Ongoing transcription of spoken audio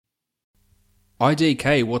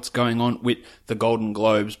IDK, what's going on with the Golden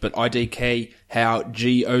Globes, but IDK, how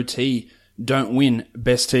GOT don't win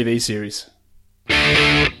Best TV Series.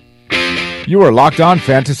 You are Locked On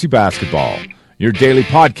Fantasy Basketball, your daily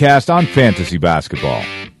podcast on fantasy basketball.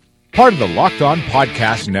 Part of the Locked On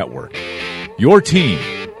Podcast Network, your team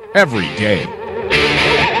every day.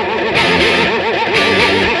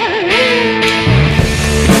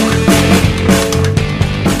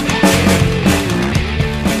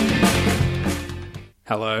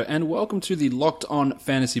 Hello and welcome to the Locked On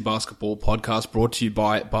Fantasy Basketball podcast brought to you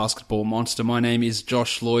by Basketball Monster. My name is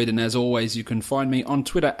Josh Lloyd and as always you can find me on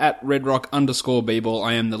Twitter at redrock_bball.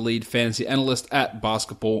 I am the lead fantasy analyst at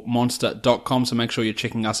basketballmonster.com, so make sure you're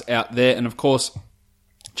checking us out there and of course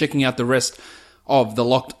checking out the rest of the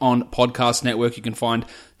Locked On Podcast Network. You can find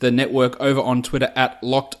the network over on Twitter at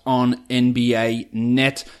Locked On NBA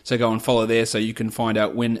Net. So go and follow there so you can find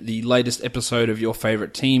out when the latest episode of your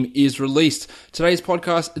favorite team is released. Today's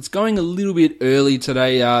podcast, it's going a little bit early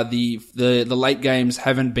today. The late games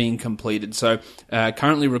haven't been completed. So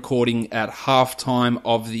currently recording at halftime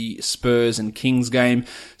of the Spurs and Kings game.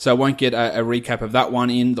 So I won't get a recap of that one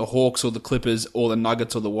in the Hawks or the Clippers or the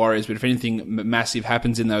Nuggets or the Warriors. But if anything massive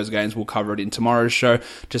happens in those games, we'll cover it in tomorrow's show.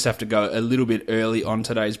 Just have to go a little bit early on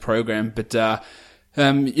today's program, but that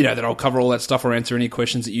I'll cover all that stuff or answer any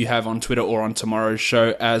questions that you have on Twitter or on tomorrow's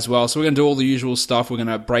show as well. So we're going to do all the usual stuff. We're going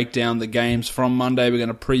to break down the games from Monday. We're going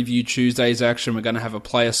to preview Tuesday's action. We're going to have a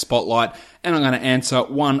player spotlight, and I'm going to answer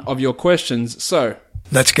one of your questions. So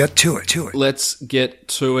let's get to it. Let's get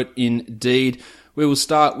to it indeed. We will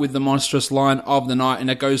start with the monstrous line of the night, and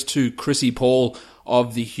it goes to Chrissy Paul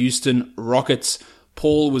of the Houston Rockets.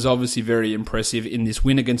 Paul was obviously very impressive in this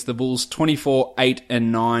win against the Bulls. 24, 8 and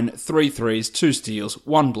 9, 3 threes, 2 steals,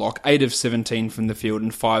 1 block, 8 of 17 from the field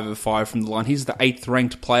and 5 of 5 from the line. He's the 8th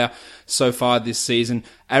ranked player so far this season,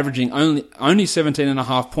 averaging only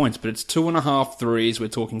 17.5 points, but it's 2.5 threes. We're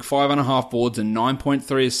talking 5.5 boards and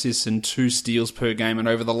 9.3 assists and 2 steals per game. And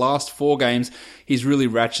over the last 4 games, he's really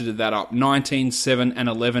ratcheted that up. 19, 7 and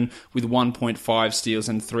 11 with 1.5 steals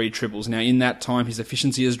and 3 triples. Now in that time, his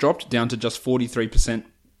efficiency has dropped down to just 43%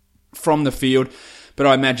 from the field. But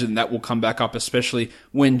I imagine that will come back up, especially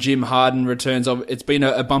when Jim Harden returns. It's been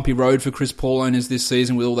a bumpy road for Chris Paul owners this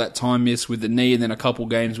season with all that time missed with the knee and then a couple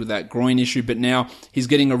games with that groin issue. But now he's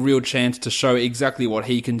getting a real chance to show exactly what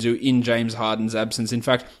he can do in James Harden's absence. In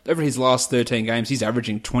fact, over his last 13 games, he's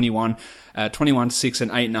averaging 21, 6 and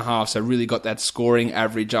 8.5. So really got that scoring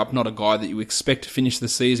average up. Not a guy that you expect to finish the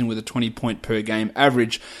season with a 20-point per game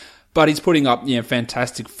average. But he's putting up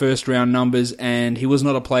fantastic first-round numbers, and he was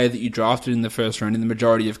not a player that you drafted in the first round in the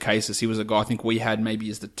majority of cases. He was a guy I think we had maybe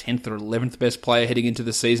as the 10th or 11th best player heading into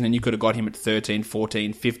the season, and you could have got him at 13,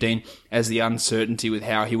 14, 15 as the uncertainty with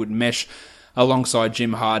how he would mesh alongside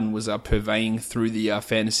Jim Harden was purveying through the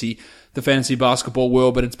fantasy basketball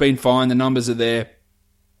world. But it's been fine. The numbers are there.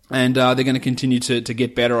 And they're going to continue to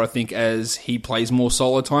get better, I think, as he plays more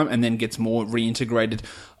solo time and then gets more reintegrated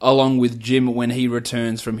along with Jim when he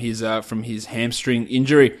returns from his hamstring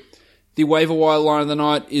injury. The waiver wire line of the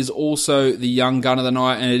night is also the young gun of the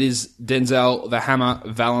night, and it is Denzel the Hammer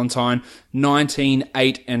Valentine. 19,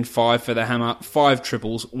 8 and 5 for the Hammer, 5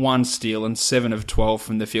 triples, 1 steal, and 7 of 12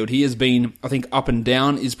 from the field. He has been, I think, up and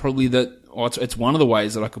down is probably it's one of the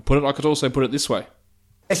ways that I could put it. I could also put it this way.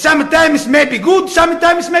 Sometimes it may be good,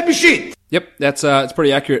 sometimes it may be shit. Yep, it's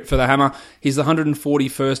pretty accurate for the Hammer. He's the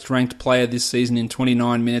 141st ranked player this season in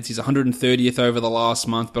 29 minutes. He's 130th over the last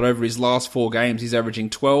month, but over his last 4 games, he's averaging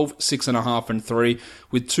 12, 6.5 and 3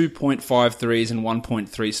 with 2.5 threes and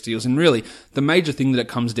 1.3 steals. And really, the major thing that it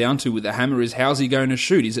comes down to with the Hammer is how's he going to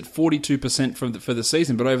shoot? He's at 42% for the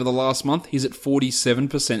season, but over the last month, he's at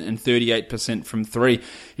 47% and 38% from 3.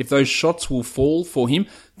 If those shots will fall for him,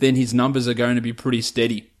 then his numbers are going to be pretty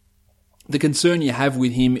steady. The concern you have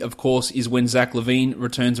with him, of course, is when Zach LaVine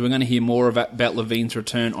returns. We're going to hear more about LaVine's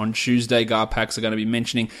return on Tuesday. Garpax are going to be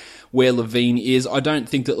mentioning where LaVine is. I don't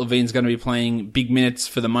think that LaVine's going to be playing big minutes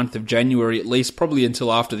for the month of January, at least, probably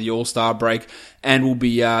until after the All-Star break, and will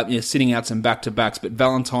be sitting out some back-to-backs. But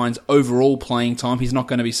Valentine's overall playing time, he's not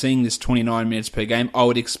going to be seeing this 29 minutes per game. I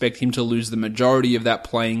would expect him to lose the majority of that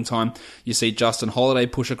playing time. You see Justin Holiday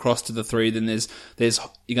push across to the 3, then you're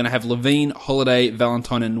going to have LaVine, Holiday,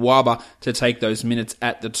 Valentine, and Nwaba to take those minutes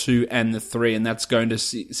at the 2 and the 3, and that's going to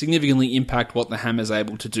significantly impact what the Hammer's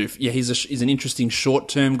able to do. Yeah, he's an interesting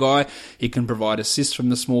short-term guy. He can provide assists from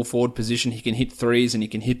the small forward position. He can hit threes, and he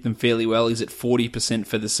can hit them fairly well. He's at 40%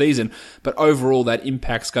 for the season, but overall that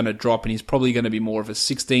impact's going to drop, and he's probably going to be more of a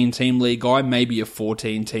 16-team league guy, maybe a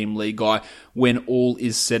 14-team league guy when all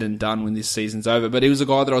is said and done when this season's over. But he was a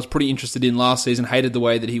guy that I was pretty interested in last season, hated the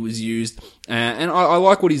way that he was used, and I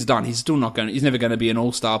like what he's done. He's never going to be an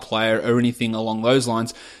all-star player or anything along those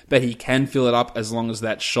lines, but he can fill it up as long as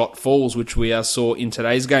that shot falls, which we saw in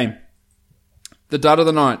today's game. The dud of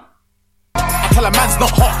the night. I tell a man's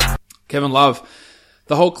not hot. Kevin Love.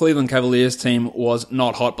 The whole Cleveland Cavaliers team was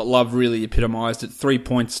not hot, but Love really epitomised it. 3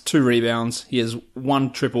 points, 2 rebounds. He has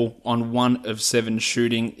 1 triple on 1 of 7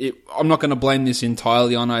 shooting. I'm not going to blame this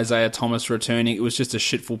entirely on Isaiah Thomas returning. It was just a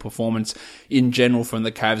shitful performance in general from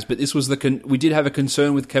the Cavs. But this was we did have a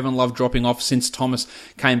concern with Kevin Love dropping off since Thomas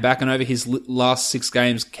came back. And over his last 6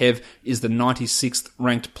 games, Kev is the 96th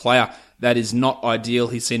ranked player. That is not ideal.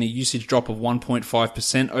 He's seen a usage drop of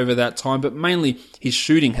 1.5% over that time, but mainly his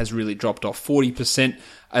shooting has really dropped off. 40%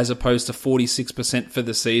 as opposed to 46% for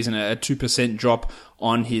the season, a 2% drop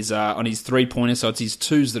on his 3-pointers, so it's his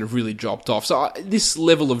twos that have really dropped off. So this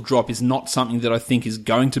level of drop is not something that I think is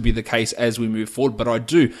going to be the case as we move forward, but I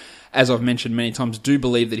do, as I've mentioned many times, do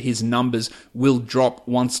believe that his numbers will drop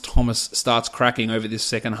once Thomas starts cracking over this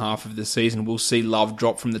second half of the season. We'll see Love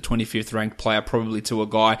drop from the 25th ranked player probably to a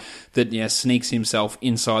guy that sneaks himself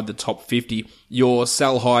inside the top 50. Your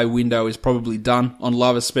sell high window is probably done on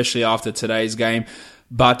Love, especially after today's game.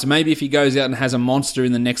 But maybe if he goes out and has a monster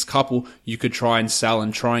in the next couple, you could try and sell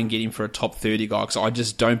and try and get him for a top 30 guy. So I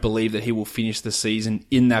just don't believe that he will finish the season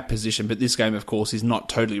in that position. But this game, of course, is not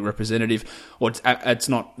totally representative, or it's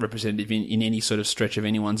not representative in any sort of stretch of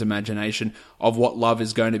anyone's imagination of what Love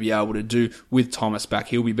is going to be able to do with Thomas back.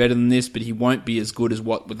 He'll be better than this, but he won't be as good as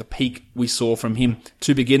with the peak we saw from him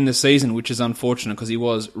to begin the season, which is unfortunate because he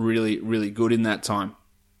was really, really good in that time.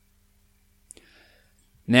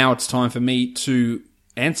 Now it's time for me to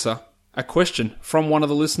answer a question from one of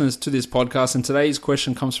the listeners to this podcast, and today's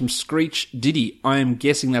question comes from Screech Diddy. I am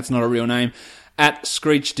guessing that's not a real name. At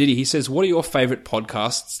Screech Diddy, he says, what are your favourite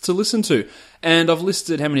podcasts to listen to? And I've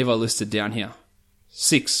listed, how many have I listed down here?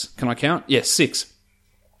 6. Can I count? Yes, 6.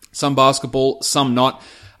 Some basketball, some not.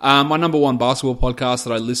 My number one basketball podcast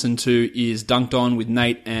that I listen to is Dunked On with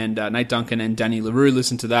Nate Duncan and Danny LaRue.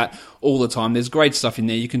 Listen to that all the time. There's great stuff in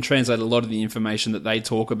there. You can translate a lot of the information that they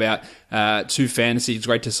talk about to fantasy. It's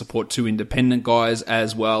great to support 2 independent guys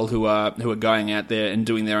as well who are going out there and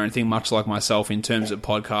doing their own thing, much like myself in terms of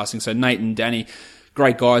podcasting. So Nate and Danny,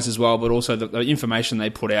 great guys as well, but also the information they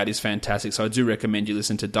put out is fantastic. So I do recommend you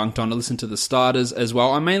listen to Dunked On. I listen to the starters as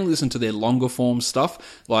well. I mainly listen to their longer form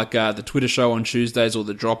stuff, like the Twitter show on Tuesdays or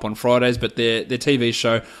the Drop on Fridays, but their TV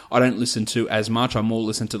show I don't listen to as much. I more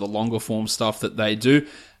listen to the longer form stuff that they do.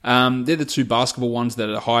 They're the 2 basketball ones that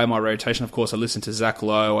are high in my rotation. Of course, I listen to Zach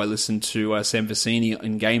Lowe, I listen to Sam Vecini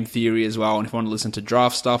in Game Theory as well, and if I want to listen to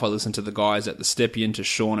draft stuff, I listen to the guys at the Stepien, to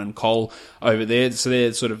Sean and Cole over there. So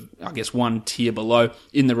they're sort of, I guess, one tier below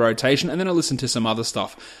in the rotation, and then I listen to some other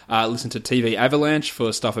stuff. I listen to TV Avalanche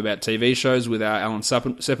for stuff about TV shows with Alan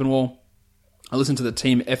Sepinwall. I listen to the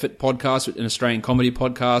Team Effort podcast, an Australian comedy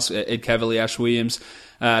podcast, Ed Cavalier, Ash Williams,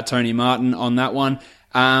 Tony Martin on that one.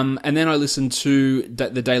 And then I listen to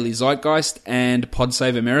the Daily Zeitgeist and Pod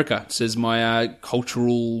Save America. This is my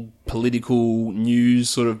cultural, political, news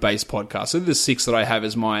sort of based podcast. So the 6 that I have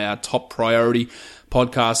as my top priority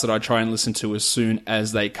podcasts that I try and listen to as soon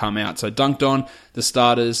as they come out. So Dunked On, The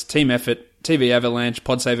Starters, Team Effort, TV Avalanche,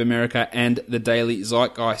 Pod Save America, and the Daily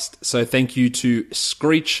Zeitgeist. So thank you to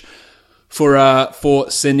Screech for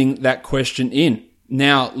sending that question in.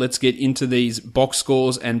 Now, let's get into these box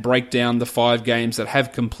scores and break down the 5 games that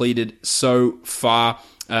have completed so far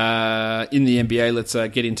in the NBA. Let's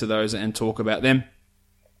get into those and talk about them.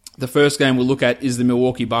 The first game we'll look at is the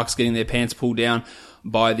Milwaukee Bucks getting their pants pulled down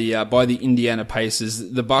by the Indiana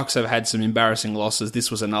Pacers. The Bucks have had some embarrassing losses. This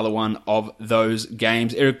was another one of those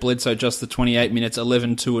games. Eric Bledsoe, just the 28 minutes,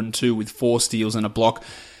 11-2-2 with 4 steals and a block.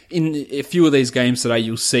 In a few of these games today,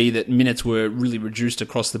 you'll see that minutes were really reduced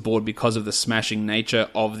across the board because of the smashing nature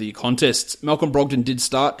of the contests. Malcolm Brogdon did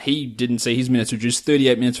start. He didn't see his minutes reduced.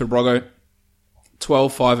 38 minutes for Broggo,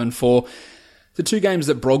 12, 5, and 4. The 2 games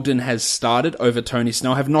that Brogdon has started over Tony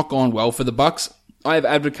Snell have not gone well for the Bucks. I have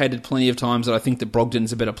advocated plenty of times that I think that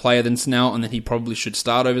Brogdon's a better player than Snell and that he probably should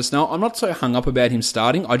start over Snell. I'm not so hung up about him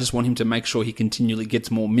starting. I just want him to make sure he continually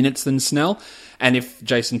gets more minutes than Snell. And if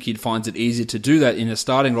Jason Kidd finds it easier to do that in a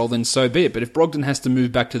starting role, then so be it. But if Brogdon has to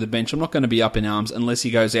move back to the bench, I'm not going to be up in arms unless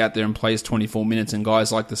he goes out there and plays 24 minutes and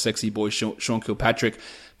guys like the sexy boy Sean Kilpatrick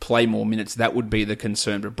play more minutes. That would be the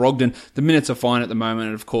concern. But Brogdon, the minutes are fine at the moment,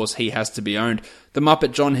 and of course he has to be owned. The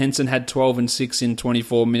Muppet John Henson had 12 and 6 in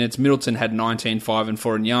 24 minutes. Middleton had 19, 5 and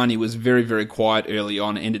 4, and Yanni was very, very quiet early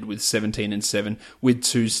on, ended with 17 and 7 with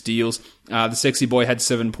 2 steals. The sexy boy had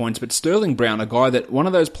 7 points, but Sterling Brown, a guy that one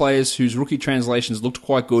of those players whose rookie translations looked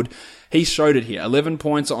quite good, he showed it here. 11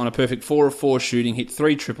 points on a perfect 4 of 4 shooting, hit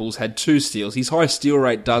 3 triples, had 2 steals. His high steal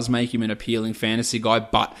rate does make him an appealing fantasy guy,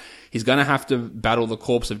 but he's going to have to battle the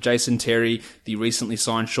corpse of Jason Terry, the recently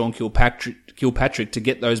signed Sean Kilpatrick to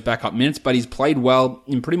get those backup minutes, but he's played well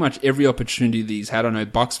in pretty much every opportunity that he's had. I know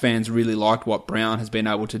Bucks fans really liked what Brown has been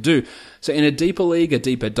able to do. So in a deeper league, a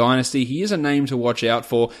deeper dynasty, he is a name to watch out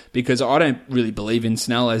for because I don't really believe in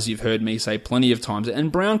Snell, as you've heard me say plenty of times,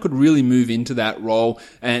 and Brown could really move into that role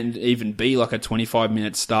and even be like a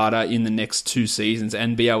 25-minute starter in the next 2 seasons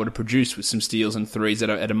and be able to produce with some steals and threes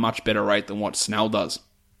at a much better rate than what Snell does.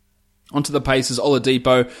 Onto the Pacers,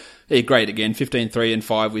 Oladipo, great again, 15, 3 and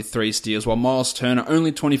 5 with 3 steals, while Miles Turner,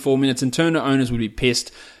 only 24 minutes, and Turner owners would be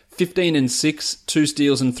pissed. 15 and 6, 2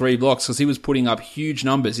 steals and 3 blocks, because he was putting up huge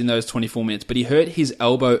numbers in those 24 minutes, but he hurt his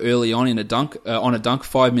elbow early on in a dunk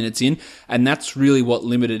 5 minutes in, and that's really what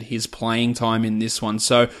limited his playing time in this one.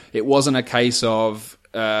 So it wasn't a case of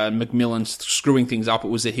McMillan screwing things up, it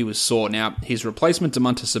was that he was sore. Now, his replacement,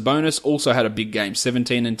 Domantas Sabonis, also had a big game,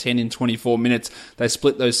 17 and 10 in 24 minutes. They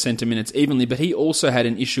split those center minutes evenly, but he also had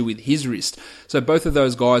an issue with his wrist. So both of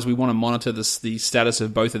those guys, we want to monitor the status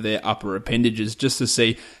of both of their upper appendages just to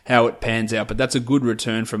see how it pans out. But that's a good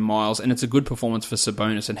return from Miles, and it's a good performance for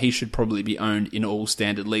Sabonis, and he should probably be owned in all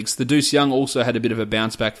standard leagues. The Deuce Young also had a bit of a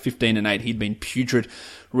bounce back, 15 and 8. He'd been putrid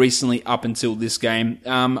recently up until this game.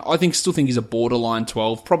 I still think he's a borderline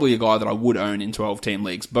 12, probably a guy that I would own in 12-team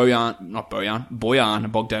leagues. Bojan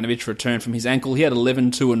Bogdanovic returned from his ankle. He had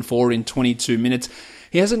 11, 2 and 4 in 22 minutes.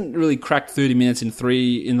 He hasn't really cracked 30 minutes in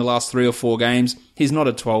the last 3 or 4 games. He's not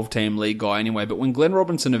a 12-team league guy anyway, but when Glenn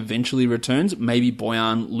Robinson eventually returns, maybe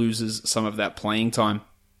Bojan loses some of that playing time.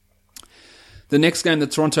 The next game, the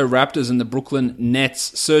Toronto Raptors and the Brooklyn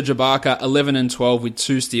Nets. Serge Ibaka, 11 and 12 with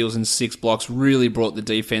 2 steals and 6 blocks, really brought the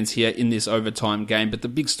defense here in this overtime game. But the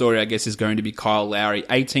big story, I guess, is going to be Kyle Lowry.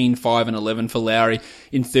 18, 5 and 11 for Lowry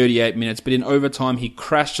in 38 minutes. But in overtime, he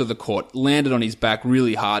crashed to the court, landed on his back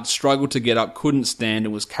really hard, struggled to get up, couldn't stand,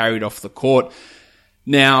 and was carried off the court.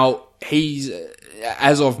 Now,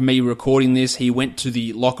 as of me recording this, he went to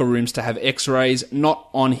the locker rooms to have x-rays, not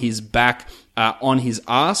on his back, on his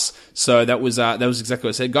ass. So that was exactly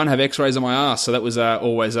what I said. Go and have x-rays on my ass. So that was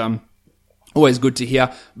always good to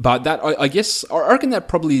hear. But that, I reckon that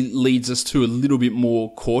probably leads us to a little bit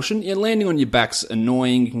more caution. Yeah, landing on your back's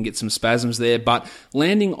annoying. You can get some spasms there. But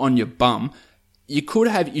landing on your bum, you could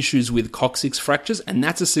have issues with coccyx fractures, and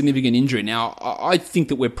that's a significant injury. Now, I think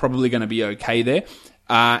that we're probably going to be okay there.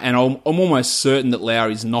 And I'm almost certain that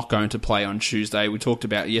Lowry's not going to play on Tuesday. We talked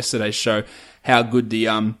about yesterday's show how good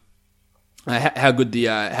the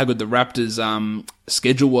Raptors'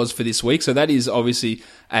 schedule was for this week. So that is obviously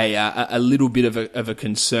a little bit of a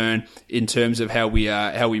concern in terms of how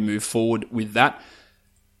we move forward with that.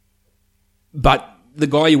 But the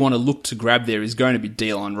guy you want to look to grab there is going to be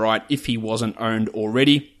Delon Wright if he wasn't owned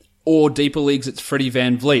already. Or deeper leagues, it's Freddie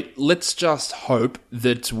VanVleet. Let's just hope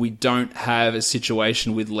that we don't have a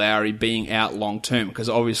situation with Lowry being out long term, because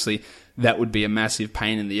obviously that would be a massive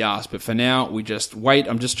pain in the ass. But for now, we just wait.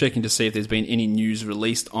 I'm just checking to see if there's been any news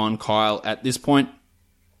released on Kyle at this point.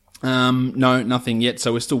 No, nothing yet.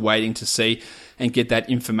 So we're still waiting to see and get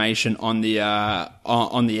that information on the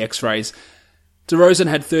X-rays. DeRozan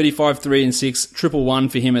had 35, 3 and 6, triple one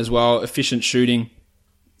for him as well. Efficient shooting.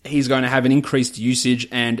 He's going to have an increased usage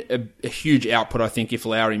and a huge output, I think, if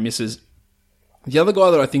Lowry misses. The other guy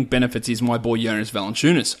that I think benefits is my boy Jonas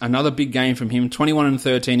Valanciunas. Another big game from him, 21 and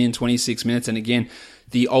 13 in 26 minutes. And again,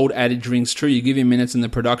 the old adage rings true. You give him minutes and the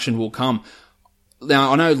production will come.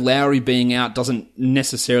 Now, I know Lowry being out doesn't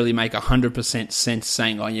necessarily make 100% sense,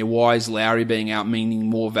 saying, why is Lowry being out meaning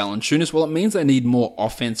more Valanciunas? Well, it means they need more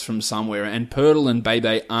offense from somewhere, and Poeltl and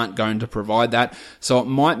Bebe aren't going to provide that. So it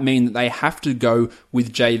might mean that they have to go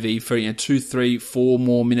with JV for 2, 3, 4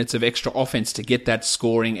 more minutes of extra offense to get that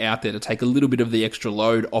scoring out there, to take a little bit of the extra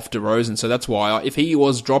load off DeRozan. So that's why, if he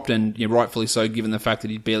was dropped, and rightfully so, given the fact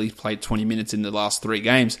that he'd barely played 20 minutes in the last 3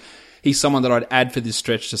 games, he's someone that I'd add for this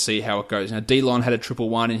stretch to see how it goes. Now, D-Line had a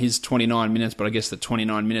 1-1 in his 29 minutes, but I guess the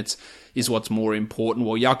 29 minutes is what's more important.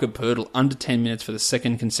 Well, Jakob Poeltl under 10 minutes for the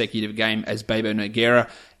second consecutive game as Bebo Nogueira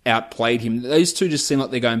outplayed him. Those two just seem like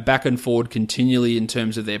they're going back and forward continually in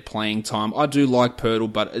terms of their playing time. I do like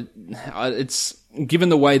Poeltl, but it's given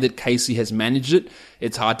the way that Casey has managed it,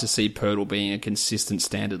 it's hard to see Poeltl being a consistent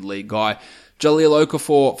standard league guy. Jahlil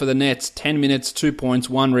Okafor for the Nets, 10 minutes, 2 points,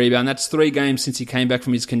 1 rebound. That's 3 games since he came back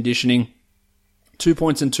from his conditioning. 2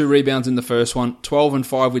 points and 2 rebounds in the first one, 12 and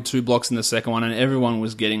 5 with 2 blocks in the second one, and everyone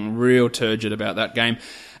was getting real turgid about that game.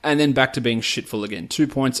 And then back to being shitful again. 2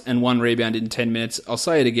 points and 1 rebound in 10 minutes. I'll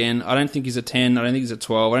say it again. I don't think he's a 10. I don't think he's a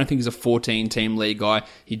 12. I don't think he's a 14-team league guy.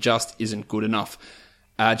 He just isn't good enough.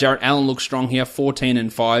 Jarrett Allen looks strong here, 14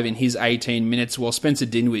 and 5 in his 18 minutes, while Spencer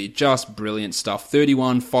Dinwiddie, just brilliant stuff.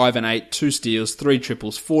 31, 5 and 8, 2 steals, 3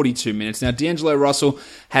 triples, 42 minutes. Now, D'Angelo Russell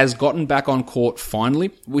has gotten back on court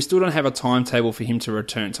finally. We still don't have a timetable for him to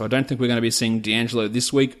return, so I don't think we're going to be seeing D'Angelo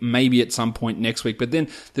this week, maybe at some point next week. But then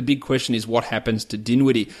the big question is what happens to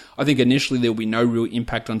Dinwiddie. I think initially there will be no real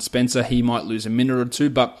impact on Spencer. He might lose a minute or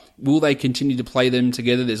two, but will they continue to play them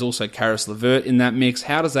together? There's also Karis LeVert in that mix.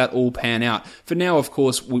 How does that all pan out? For now, of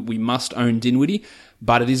course, we must own Dinwiddie,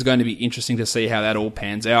 but it is going to be interesting to see how that all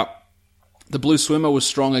pans out. The Blue Swimmer was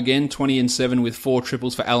strong again, 20 and 7 with 4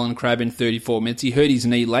 triples for Alan Crabb in 34 minutes. He hurt his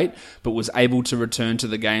knee late, but was able to return to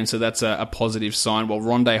the game, so that's a positive sign. While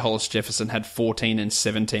Rondé Hollis-Jefferson had 14 and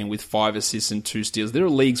 17 with 5 assists and 2 steals. There are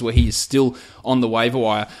leagues where he is still on the waiver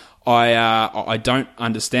wire. I don't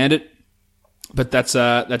understand it, but that's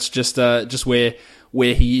just where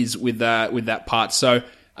he is with that part. So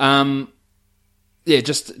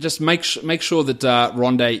just make sure that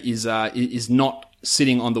Rondé is not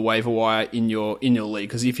sitting on the waiver wire in your league,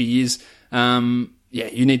 because if he is,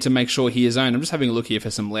 you need to make sure he is owned. I'm just having a look here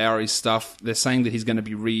for some Lowry stuff. They're saying that he's going to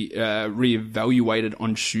be reevaluated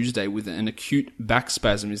on Tuesday with an acute back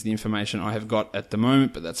spasm is the information I have got at the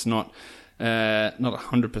moment, but that's not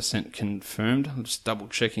 100% confirmed. I'm just double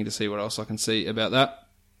checking to see what else I can see about that.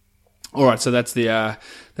 All right, so that's the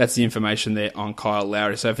information there on Kyle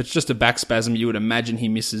Lowry. So if it's just a back spasm, you would imagine he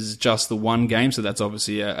misses just the one game, so that's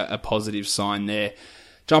obviously a positive sign there.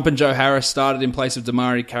 Jumpin' Joe Harris started in place of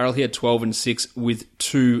Damari Carroll. He had 12 and 6 with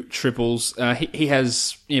 2 triples. He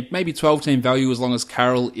has maybe 12-team value as long as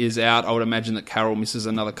Carroll is out. I would imagine that Carroll misses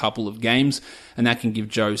another couple of games, and that can give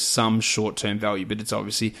Joe some short-term value, but it's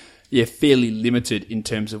obviously fairly limited in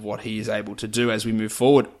terms of what he is able to do as we move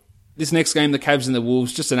forward. This next game, the Cavs and the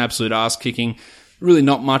Wolves, just an absolute ass-kicking. Really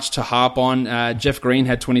not much to harp on. Jeff Green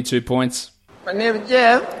had 22 points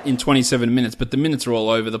in 27 minutes, but the minutes are all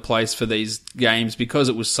over the place for these games because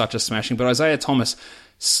it was such a smashing. But Isaiah Thomas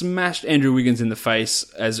smashed Andrew Wiggins in the face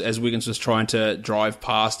as Wiggins was trying to drive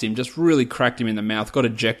past him, just really cracked him in the mouth, got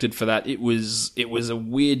ejected for that. It was a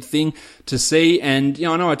weird thing to see, and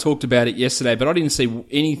I know I talked about it yesterday, but I didn't see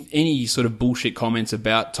any sort of bullshit comments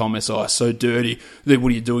about Thomas, so dirty, what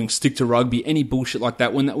are you doing, stick to rugby, any bullshit like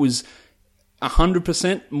that, when that was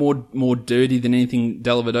 100% more dirty than anything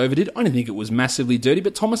Dellavedova did. I don't think it was massively dirty,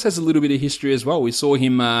 but Thomas has a little bit of history as well. We saw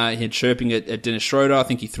him chirping at Dennis Schroeder. I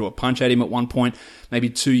think he threw a punch at him at one point,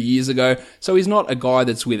 maybe 2 years ago. So he's not a guy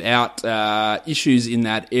that's without issues in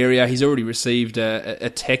that area. He's already received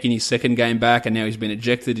a tech in his second game back, and now he's been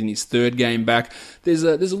ejected in his third game back. There's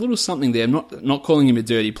a little something there. I'm not calling him a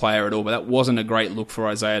dirty player at all, but that wasn't a great look for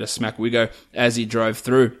Isaiah to smack Wiggo as he drove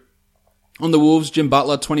through. On the Wolves, Jim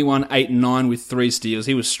Butler, 21, 8 and 9 with 3 steals.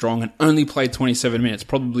 He was strong and only played 27 minutes,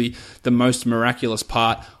 probably the most miraculous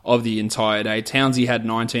part of the entire day. Townsy had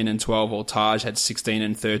 19 and 12, while Taj had 16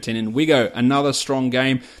 and 13. And Wiggo, another strong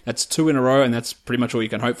game. That's 2 in a row, and that's pretty much all you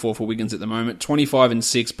can hope for Wiggins at the moment. 25 and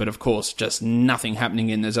 6, but of course, just nothing happening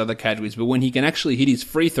in those other categories. But when he can actually hit his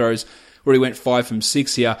free throws, where he went 5 from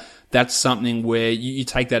 6 here, that's something where you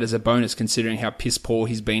take that as a bonus, considering how piss poor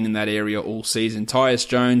he's been in that area all season. Tyus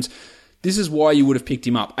Jones, this is why you would have picked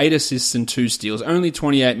him up. 8 assists and 2 steals. Only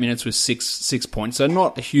 28 minutes with 6 points. So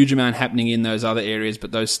not a huge amount happening in those other areas,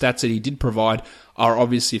 but those stats that he did provide are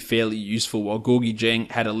obviously fairly useful. While Gorgui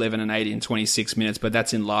Dieng had 11 and 8 in 26 minutes, but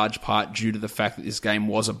that's in large part due to the fact that this game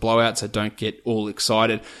was a blowout, so don't get all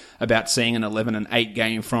excited about seeing an 11 and 8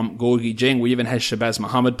 game from Gorgui Dieng. We even had Shabazz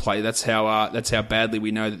Muhammad play. That's how badly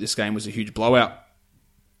we know that this game was a huge blowout.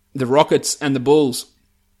 The Rockets and the Bulls.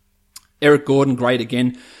 Eric Gordon, great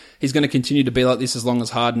again. He's going to continue to be like this as long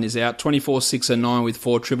as Harden is out. 24, 6 and 9 with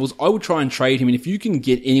 4 triples. I would try and trade him, and if you can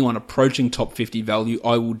get anyone approaching top 50 value,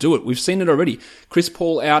 I will do it. We've seen it already. Chris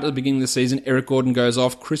Paul out at the beginning of the season. Eric Gordon goes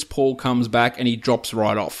off. Chris Paul comes back, and he drops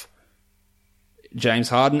right off. James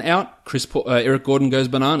Harden out, Eric Gordon goes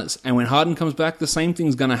bananas. And when Harden comes back, the same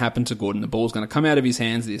thing's going to happen to Gordon. The ball's going to come out of his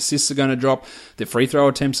hands, the assists are going to drop, the free throw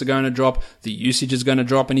attempts are going to drop, the usage is going to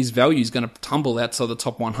drop, and his value is going to tumble outside the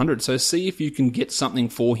top 100. So see if you can get something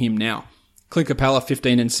for him now. Clint Capella,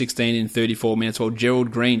 15 and 16 in 34 minutes, while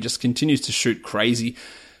Gerald Green just continues to shoot crazy.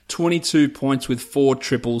 22 points with 4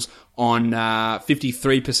 triples on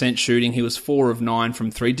 53% shooting. He was 4 of 9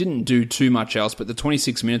 from 3. Didn't do too much else, but the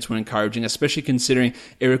 26 minutes were encouraging, especially considering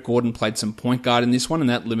Eric Gordon played some point guard in this one, and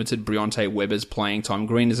that limited Briante Weber's playing time.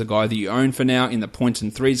 Green is a guy that you own for now in the points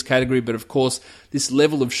and threes category, but of course, this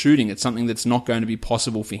level of shooting, it's something that's not going to be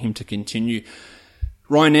possible for him to continue.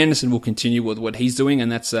 Ryan Anderson will continue with what he's doing,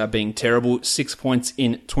 and that's being terrible. 6 points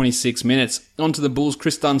in 26 minutes. On to the Bulls.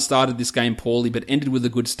 Chris Dunn started this game poorly, but ended with a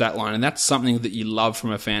good stat line, and that's something that you love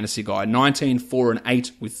from a fantasy guy. 19, 4, and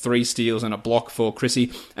 8 with 3 steals and a block for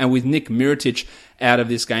Chrissy. And with Nick Mirotic out of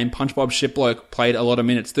this game, Punch Bob Shiplock played a lot of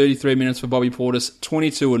minutes. 33 minutes for Bobby Portis,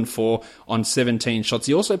 22 and 4 on 17 shots.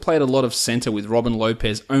 He also played a lot of center with Robin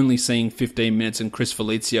Lopez only seeing 15 minutes and Chris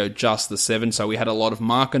Felicio just the 7. So we had a lot of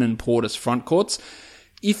Markin and Portis front courts.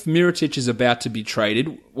 If Mirotic is about to be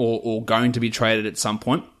traded, or going to be traded at some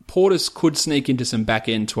point, Portis could sneak into some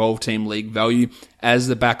back-end 12-team league value as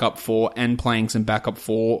the backup 4 and playing some backup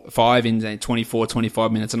 5 in 24,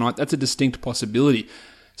 25 minutes a night. That's a distinct possibility.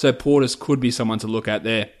 So Portis could be someone to look at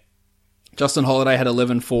there. Justin Holiday had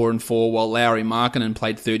 11, 4, and 4, while Lauri Markkanen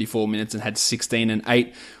played 34 minutes and had 16 and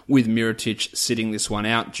 8, with Mirotic sitting this one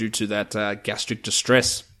out due to that gastric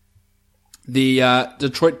distress. The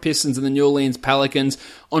Detroit Pistons and the New Orleans Pelicans,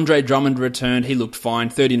 Andre Drummond returned. He looked fine.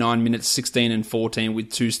 39 minutes, 16 and 14 with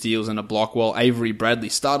 2 steals and a block, while Avery Bradley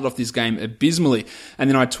started off this game abysmally. And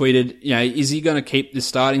then I tweeted, is he going to keep this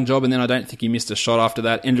starting job? And then I don't think he missed a shot after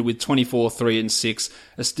that. Ended with 24, 3, and 6.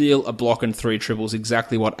 A steal, a block, and 3 triples.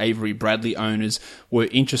 Exactly what Avery Bradley owners were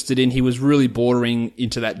interested in. He was really bordering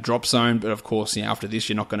into that drop zone, but of course, after this,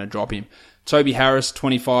 you're not going to drop him. Toby Harris,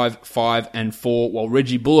 25, 5, and 4, while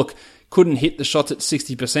Reggie Bullock couldn't hit the shots at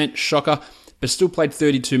 60%, shocker, but still played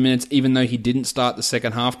 32 minutes even though he didn't start the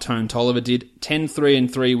second half. Tone Tolliver did. 10, 3,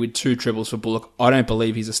 and 3 with 2 triples for Bullock. I don't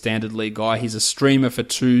believe he's a standard league guy. He's a streamer for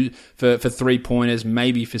 3-pointers,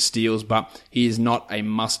 maybe for steals, but he is not a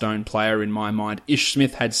must-own player in my mind. Ish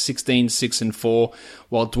Smith had 16, 6, and 4,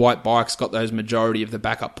 while Dwight Bikes got those majority of the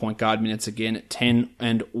backup point guard minutes again at 10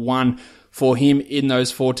 and 1. For him in those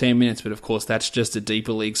 14 minutes, but of course that's just a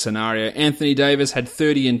deeper league scenario. Anthony Davis had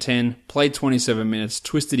 30 and 10, played 27 minutes,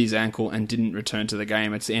 twisted his ankle and didn't return to the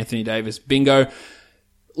game. It's Anthony Davis. Bingo.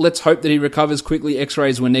 Let's hope that he recovers quickly.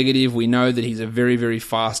 X-rays were negative. We know that he's a very, very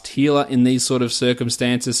fast healer in these sort of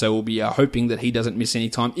circumstances, so we'll be hoping that he doesn't miss any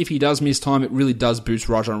time. If he does miss time, it really does boost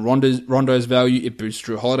Rajon Rondo's value, it boosts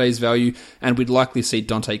Drew Holiday's value, and we'd likely see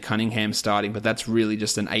Dante Cunningham starting, but that's really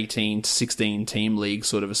just an 18 to 16 team league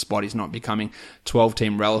sort of a spot. He's not becoming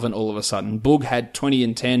 12-team relevant all of a sudden. Boog had 20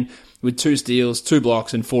 and 10 with 2 steals, 2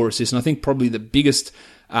 blocks, and 4 assists, and I think probably the biggest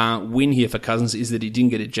win here for Cousins is that he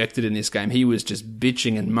didn't get ejected in this game. He was just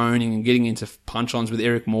bitching and moaning and getting into punch-ons with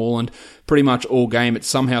Eric Moreland pretty much all game. It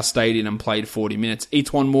somehow stayed in and played 40 minutes.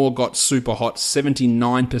 Etuan Moore got super hot,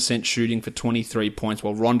 79% shooting for 23 points,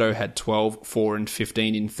 while Rondo had 12, 4, and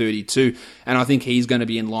 15 in 32. And I think he's going to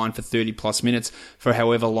be in line for 30-plus minutes for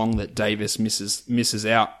however long that Davis misses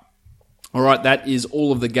out. All right, that is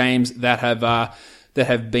all of the games that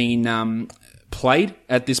have been played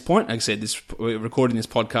at this point. Like I said, we're recording this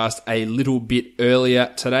podcast a little bit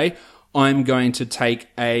earlier today. I'm going to take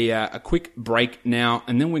a quick break now,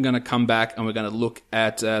 and then we're going to come back and we're going to look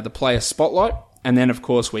at the player spotlight. And then, of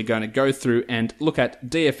course, we're going to go through and look at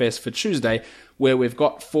DFS for Tuesday, where we've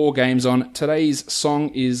got 4 games on. Today's song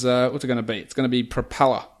is, what's it going to be? It's going to be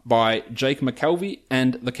Propeller by Jake McKelvey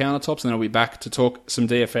and The Countertops, and then I'll be back to talk some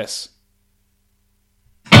DFS.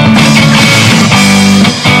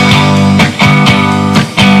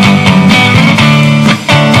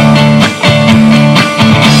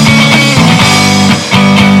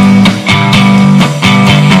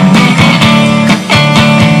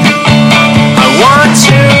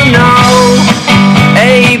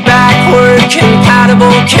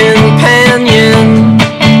 Compatible companion,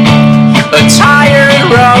 a tired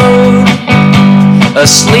road, a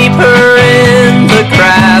sleeper in the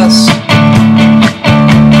grass.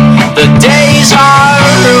 The days are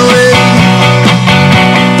ruined.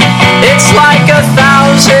 It's like 1,000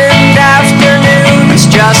 afternoons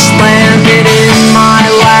just landed in my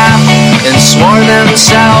lap and swore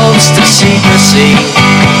themselves to secrecy.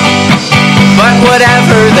 But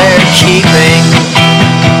whatever they're keeping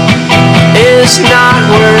is not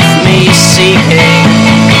worth me seeking.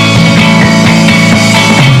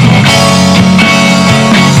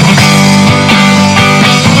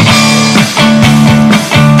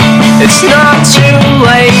 It's not too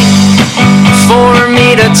late for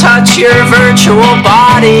me to touch your virtual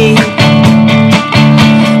body.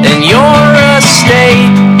 And your estate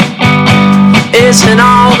isn't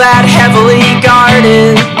all that heavily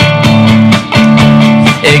guarded.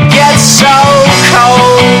 It gets so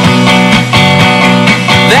cold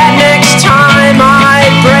that next time I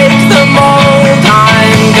break the mold,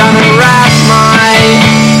 I'm gonna wrap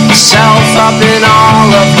myself up in all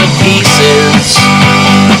of the pieces.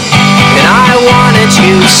 And I wanted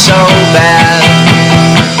you so bad,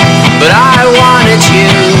 but I wanted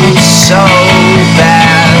you so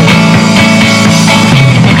bad.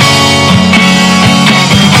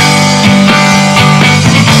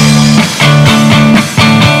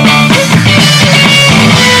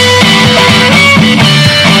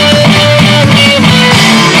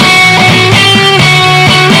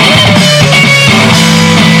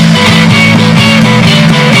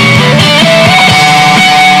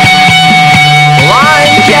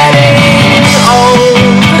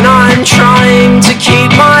 Trying to keep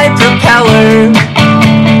my propeller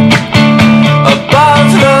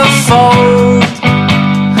above the fold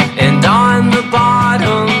and on the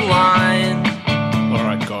bottom line.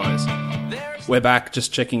 Alright guys, we're back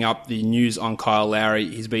just checking up the news on Kyle Lowry.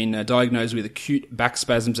 He's been diagnosed with acute back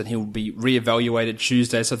spasms and he'll be reevaluated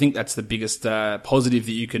Tuesday. So I think that's the biggest positive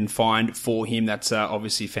that you can find for him. That's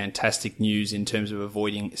obviously fantastic news in terms of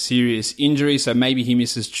avoiding serious injury. So maybe he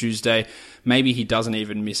misses Tuesday. Maybe he doesn't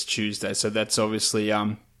even miss Tuesday. So that's obviously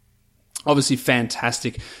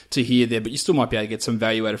fantastic to hear there. But you still might be able to get some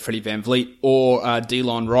value out of Freddie Van Vliet or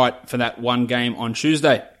Delon Wright for that one game on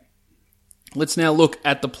Tuesday. Let's now look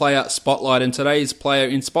at the player spotlight. And today's player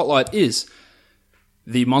in spotlight is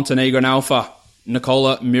the Montenegrin Alpha,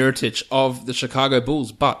 Nikola Mirotic of the Chicago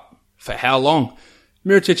Bulls. But for how long?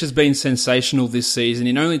 Mirotic has been sensational this season.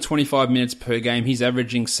 In only 25 minutes per game, he's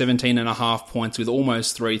averaging 17.5 points with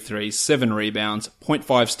almost 3 threes, 7 rebounds,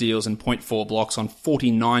 0.5 steals and 0.4 blocks on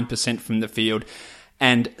 49% from the field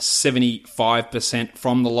and 75%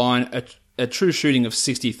 from the line. A true shooting of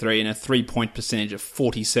 63 and a 3-point percentage of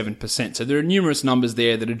 47%. So there are numerous numbers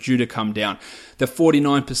there that are due to come down. The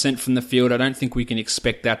 49% from the field, I don't think we can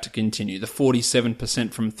expect that to continue. The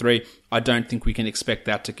 47% from 3, I don't think we can expect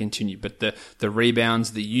that to continue. But the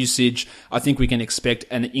rebounds, the usage, I think we can expect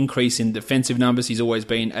an increase in defensive numbers. He's always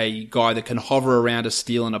been a guy that can hover around a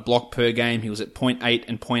steal and a block per game. He was at 0.8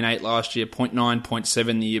 and 0.8 last year, 0.9,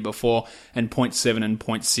 0.7 the year before, and 0.7 and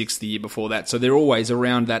 0.6 the year before that. So they're always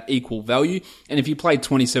around that equal value. And if he played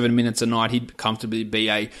 27 minutes a night, he'd comfortably be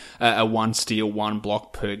a 1 steal, 1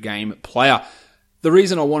 block per game player. The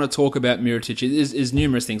reason I want to talk about Mirotic is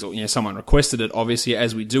numerous things. Someone requested it, obviously,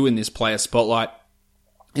 as we do in this player spotlight,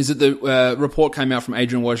 is that the report came out from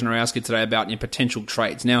Adrian Wojnarowski today about potential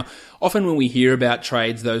trades. Now, often when we hear about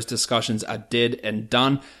trades, those discussions are dead and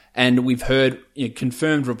done. And we've heard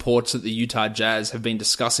confirmed reports that the Utah Jazz have been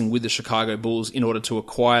discussing with the Chicago Bulls in order to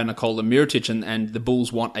acquire Nikola Mirotic, and the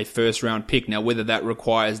Bulls want a first-round pick. Now, whether that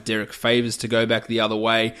requires Derek Favors to go back the other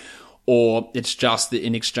way or it's just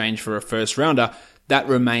in exchange for a first-rounder, that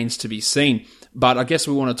remains to be seen. But I guess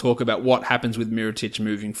we want to talk about what happens with Mirotic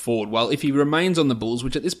moving forward. Well, if he remains on the Bulls,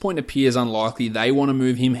 which at this point appears unlikely, they want to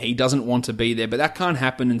move him. He doesn't want to be there, but that can't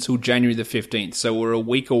happen until January the 15th. So we're a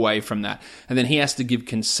week away from that. And then he has to give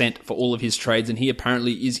consent for all of his trades, and he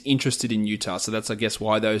apparently is interested in Utah. So that's, I guess,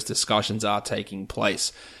 why those discussions are taking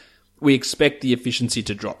place. We expect the efficiency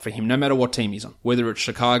to drop for him, no matter what team he's on. Whether it's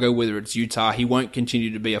Chicago, whether it's Utah, he won't continue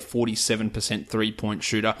to be a 47% three-point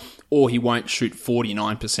shooter, or he won't shoot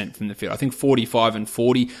 49% from the field. I think 45 and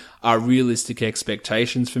 40 are realistic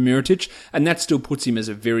expectations for Mirotic, and that still puts him as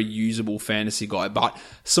a very usable fantasy guy. But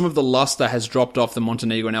some of the luster has dropped off the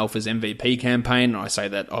Montenegrin Alpha's MVP campaign, and I say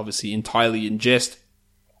that obviously entirely in jest.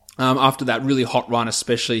 After that really hot run,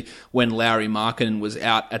 especially when Lauri Markkanen was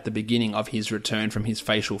out at the beginning of his return from his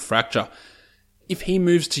facial fracture. If he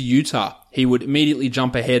moves to Utah, he would immediately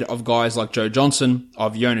jump ahead of guys like Joe Johnson,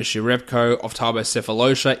 of Jonas Jerebko, of Thabo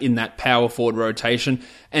Sefolosha in that power forward rotation.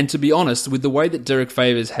 And to be honest, with the way that Derek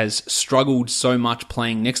Favors has struggled so much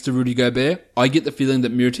playing next to Rudy Gobert, I get the feeling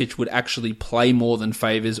that Mirotic would actually play more than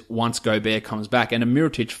Favors once Gobert comes back. And a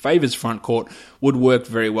Mirotic-Favors front court would work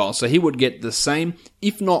very well. So he would get the same,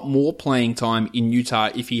 if not more, playing time in Utah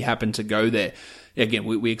if he happened to go there. Again,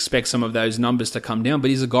 we expect some of those numbers to come down, but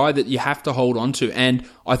he's a guy that you have to hold on to. And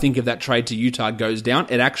I think if that trade to Utah goes down,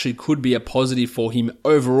 it actually could be a positive for him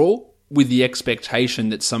overall, with the expectation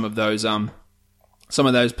that some of those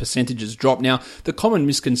percentages drop. Now, the common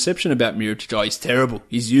misconception about Mirotic, he's terrible,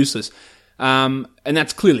 he's useless. And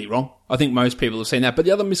that's clearly wrong. I think most people have seen that. But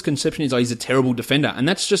the other misconception is, he's a terrible defender. And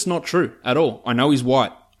that's just not true at all. I know he's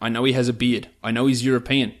white. I know he has a beard. I know he's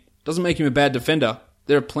European. Doesn't make him a bad defender.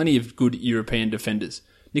 There are plenty of good European defenders.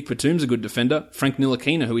 Nick Batum's a good defender. Frank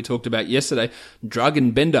Ntilikina, who we talked about yesterday.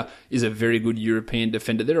 Dragan Bender is a very good European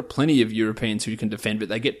defender. There are plenty of Europeans who can defend, but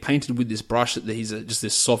they get painted with this brush that he's just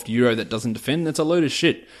this soft Euro that doesn't defend. That's a load of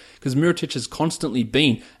shit. Because Mirotic has constantly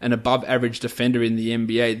been an above-average defender in the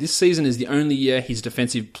NBA. This season is the only year his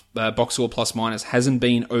defensive box score plus-minus hasn't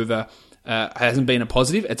been a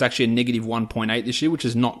positive. It's actually a negative 1.8 this year, which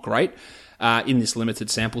is not great. In this limited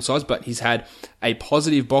sample size, but he's had a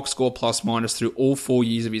positive box score plus minus through all 4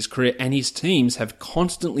 years of his career, and his teams have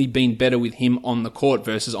constantly been better with him on the court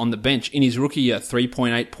versus on the bench. In his rookie year,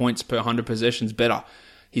 3.8 points per 100 possessions better.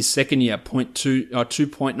 His second year,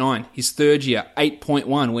 2.9. His third year,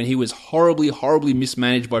 8.1, when he was horribly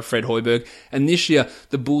mismanaged by Fred Hoiberg. And this year,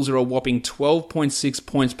 the Bulls are a whopping 12.6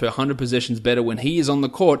 points per 100 possessions better when he is on the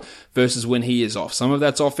court versus when he is off. Some of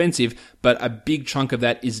that's offensive, but a big chunk of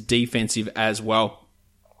that is defensive as well.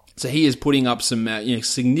 So he is putting up some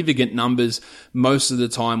significant numbers most of the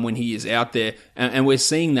time when he is out there, and we're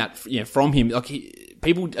seeing that from him.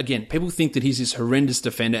 People think that he's this horrendous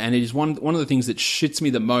defender, and it is one of the things that shits me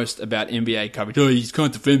the most about NBA coverage. Oh, he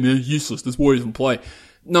can't defend, man. Useless. That's why he doesn't play.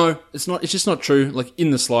 No, it's not. It's just not true. Like,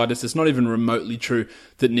 in the slightest, it's not even remotely true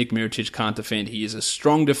that Nick Mirotic can't defend. He is a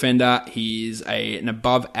strong defender. He is an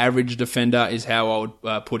above-average defender, is how I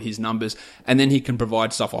would put his numbers. And then he can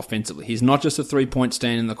provide stuff offensively. He's not just a three-point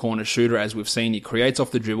stand in the corner shooter, as we've seen. He creates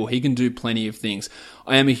off the dribble. He can do plenty of things.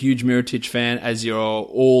 I am a huge Mirotic fan, as you're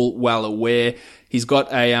all well aware. He's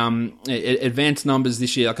got advanced numbers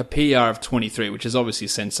this year, like a PR of 23, which is obviously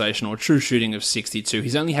sensational. A true shooting of 62.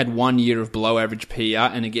 He's only had 1 year of below average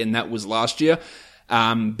PR, and again, that was last year.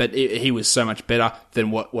 But he was so much better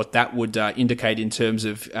than what that would indicate in terms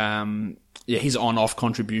of his on-off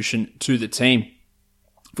contribution to the team.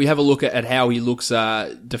 If we have a look at how he looks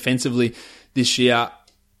defensively this year,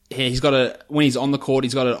 when he's on the court,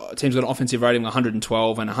 team's got an offensive rating of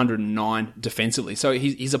 112 and 109 defensively. So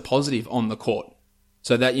he's a positive on the court.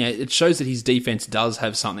 So that, it shows that his defense does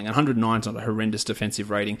have something. 109 is not a horrendous defensive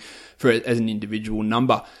rating as an individual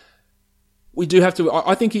number. We do have to.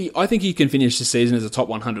 I think he can finish the season as a top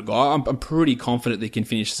 100 guy. I'm pretty confident that he can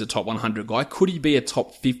finish as a top 100 guy. Could he be a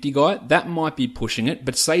top 50 guy? That might be pushing it.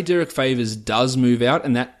 But say Derek Favors does move out,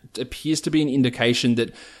 and that appears to be an indication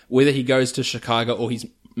that whether he goes to Chicago or he's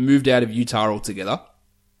moved out of Utah altogether,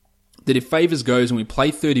 that if Favors goes and we play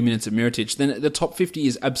 30 minutes of Mirotic, then the top 50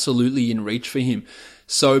 is absolutely in reach for him.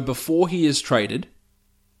 So before he is traded,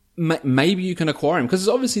 maybe you can acquire him, because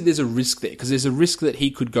obviously there's a risk there, because there's a risk that he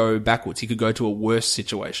could go backwards. He could go to a worse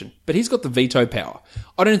situation. But he's got the veto power.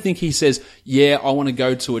 I don't think he says, I want to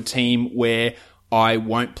go to a team where I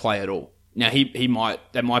won't play at all. Now,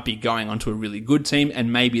 that might be going onto a really good team,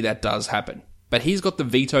 and maybe that does happen. But he's got the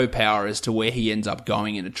veto power as to where he ends up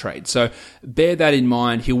going in a trade. So bear that in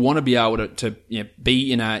mind. He'll want to be able to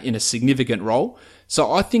be in a significant role.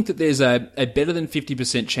 So I think that there's a better than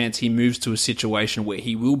 50% chance he moves to a situation where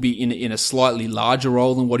he will be in a slightly larger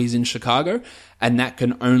role than what he's in Chicago, and that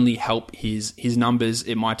can only help his numbers.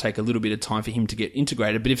 It might take a little bit of time for him to get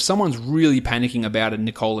integrated, but if someone's really panicking about a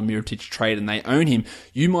Nikola Mirotic trade and they own him,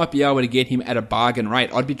 you might be able to get him at a bargain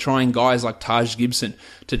rate. I'd be trying guys like Taj Gibson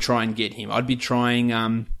to try and get him. I'd be trying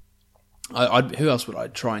who else would I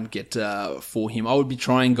try and get for him? I would be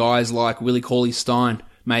trying guys like Willie Cauley-Stein,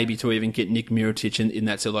 maybe to even get Nick Mirotic in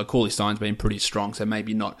that. So like Cauley-Stein's been pretty strong, so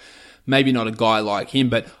maybe not a guy like him,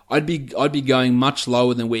 but I'd be going much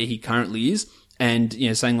lower than where he currently is, and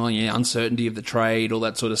saying uncertainty of the trade, all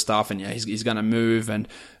that sort of stuff, and he's going to move, and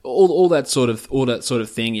all that sort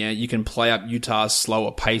of thing. You can play up Utah's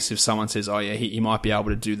slower pace if someone says, he might be able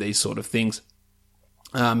to do these sort of things.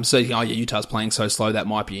 Utah's playing so slow, that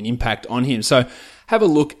might be an impact on him. So have a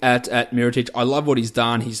look at Mirotic. I love what he's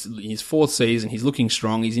done. He's in his fourth season. He's looking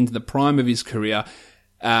strong. He's into the prime of his career.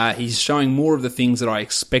 He's showing more of the things that I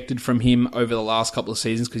expected from him over the last couple of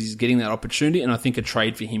seasons, because he's getting that opportunity, and I think a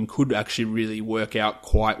trade for him could actually really work out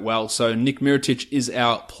quite well. So Nick Mirotic is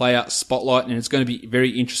our player spotlight, and it's going to be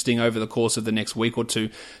very interesting over the course of the next week or two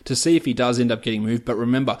to see if he does end up getting moved. But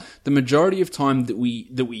remember, the majority of time that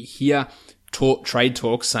we hear trade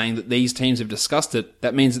talks saying that these teams have discussed it,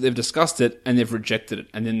 that means that they've discussed it and they've rejected it,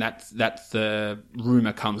 and then that the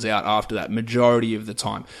rumor comes out after that, majority of the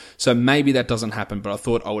time. So maybe that doesn't happen, but I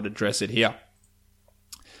thought I would address it here.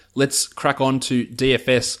 Let's crack on to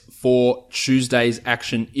DFS for Tuesday's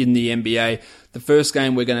action in the NBA. The first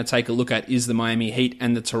game we're going to take a look at is the Miami Heat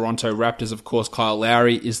and the Toronto Raptors. Of course, Kyle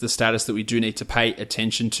Lowry is the status that we do need to pay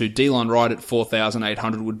attention to. Delon Wright at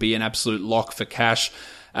 4,800 would be an absolute lock for cash.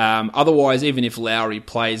 Otherwise, even if Lowry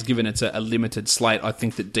plays, given it's a limited slate, I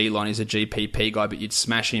think that D-line is a GPP guy, but you'd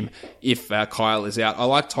smash him if Kyle is out. I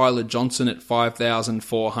like Tyler Johnson at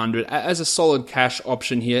 5,400 as a solid cash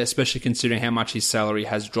option here, especially considering how much his salary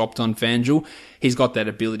has dropped on FanDuel. He's got that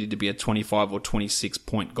ability to be a 25 or 26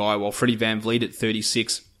 point guy, while Freddie VanVleet at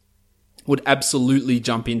 36 would absolutely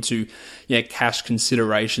jump into cash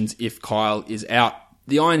considerations if Kyle is out.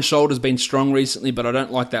 The Iron Shoulder's been strong recently, but I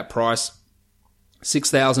don't like that price.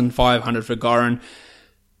 6,500 for Goran.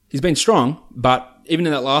 He's been strong, but even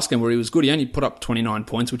in that last game where he was good, he only put up 29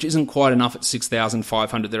 points, which isn't quite enough at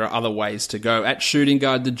 6,500. There are other ways to go. At shooting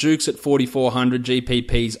guard, the Duke's at 4,400,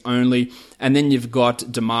 GPPs only, and then you've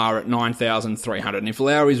got DeMar at 9,300. And if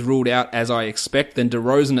Lowry's ruled out, as I expect, then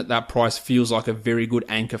DeRozan at that price feels like a very good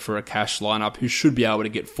anchor for a cash lineup who should be able to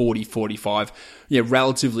get 40, 45,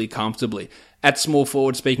 relatively comfortably. At small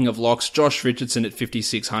forward, speaking of locks, Josh Richardson at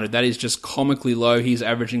 5,600. That is just comically low. He's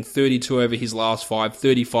averaging 32 over his last 5,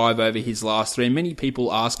 35 over his last 3. And many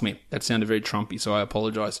people ask me, that sounded very Trumpy, so I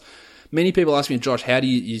apologize. Many people ask me, Josh, how do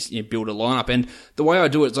you build a lineup? And the way I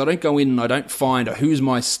do it is I don't go in and I don't find who's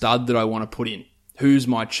my stud that I want to put in. Who's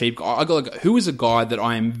my cheap guy? I go, who is a guy that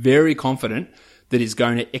I am very confident that is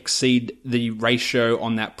going to exceed the ratio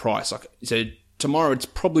on that price? Like, so tomorrow it's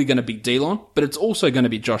probably going to be D-Lon, but it's also going to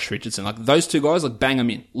be Josh Richardson. Like those two guys, bang them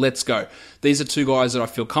in. Let's go. These are two guys that I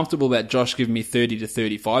feel comfortable about. Josh giving me 30 to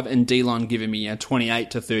 35 and D-Lon giving me 28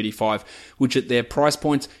 to 35, which at their price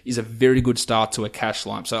points is a very good start to a cash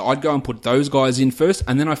lineup. So I'd go and put those guys in first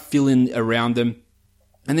and then I fill in around them.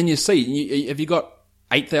 And then you see, have you got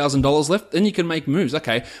 $8,000 left, then you can make moves.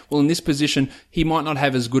 Okay, well in this position, he might not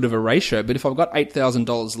have as good of a ratio, but if I've got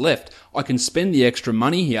 $8,000 left, I can spend the extra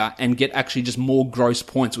money here and get actually just more gross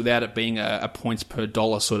points without it being a points per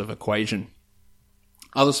dollar sort of equation.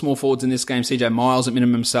 Other small forwards in this game, CJ Miles at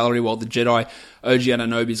minimum salary, while the Jedi OG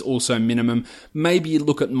Anunoby is also minimum. Maybe you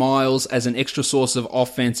look at Miles as an extra source of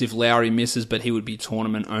offense if Lowry misses, but he would be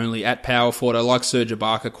tournament only. At power forward, I like Serge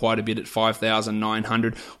Ibaka quite a bit at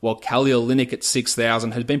 5,900, while Kelly Olynyk at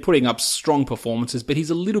 6,000 has been putting up strong performances, but he's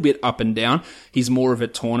a little bit up and down. He's more of a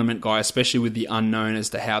tournament guy, especially with the unknown as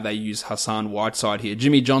to how they use Hassan Whiteside here.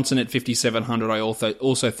 Jimmy Johnson at 5,700, I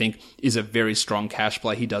also think is a very strong cash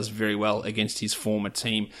play. He does very well against his former team.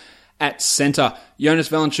 At centre, Jonas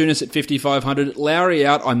Valanciunas at 5,500. Lowry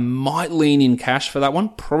out, I might lean in cash for that one.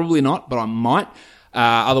 Probably not, but I might.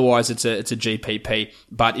 Otherwise, it's a GPP.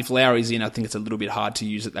 But if Lowry's in, I think it's a little bit hard to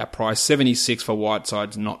use at that price. 76 for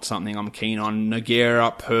Whiteside's not something I'm keen on.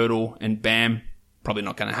 Nogueira, Poeltl, and Bam, probably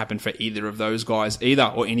not going to happen for either of those guys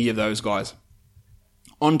either, or any of those guys.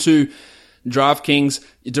 On to DraftKings.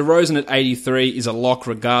 DeRozan at 83 is a lock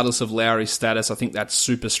regardless of Lowry's status. I think that's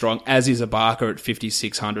super strong, as is Ibaka at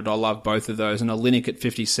 5,600. I love both of those. And Olynyk at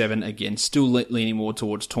 57, again, still leaning more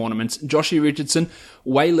towards tournaments. Joshie Richardson,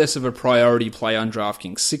 way less of a priority play on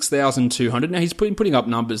DraftKings, 6,200. Now, he's putting up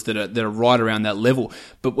numbers that are right around that level,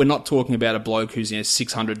 but we're not talking about a bloke who's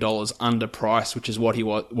 $600 underpriced, which is what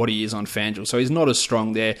he is on FanDuel. So he's not as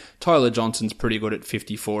strong there. Tyler Johnson's pretty good at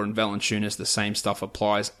 54, and Valanciunas, the same stuff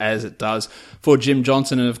applies as it does for Jim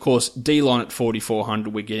Johnson. And of course, D-Line at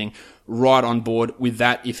 4,400, we're getting right on board with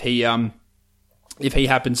that if he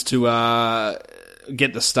happens to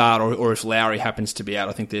get the start, or if Lowry happens to be out.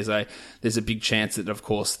 I think there's a big chance that, of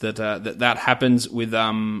course, that happens with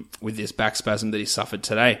this back spasm that he suffered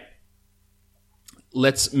today.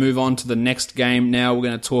 Let's move on to the next game now. We're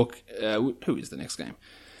going to talk. Who is the next game?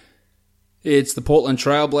 It's the Portland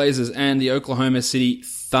Trailblazers and the Oklahoma City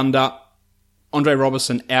Thunder. Andre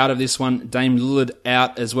Robertson out of this one. Dame Lillard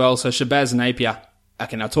out as well. So Shabazz Napier.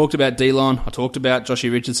 Okay, now I talked about D-Lon. I talked about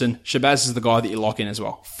Joshie Richardson. Shabazz is the guy that you lock in as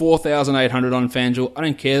well. 4,800 on FanDuel. I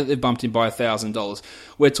don't care that they've bumped him by $1,000.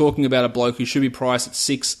 We're talking about a bloke who should be priced at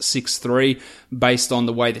 6.63 based on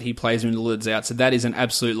the way that he plays when Lillard's out. So that is an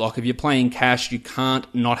absolute lock. If you're playing cash, you can't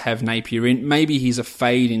not have Napier in. Maybe he's a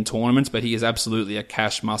fade in tournaments, but he is absolutely a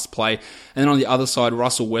cash must play. And then on the other side,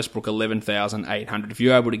 Russell Westbrook, 11,800. If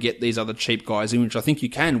you're able to get these other cheap guys in, which I think you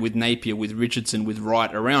can with Napier, with Richardson, with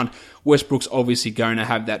Wright around, Westbrook's obviously going to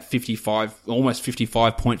have that almost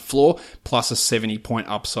 55 point floor plus a 70 point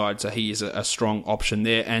upside. So he is a strong option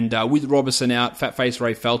there. And with Robertson out, Fat Face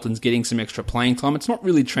Ray Felton's getting some extra playing time. It's not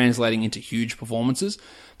really translating into huge performances,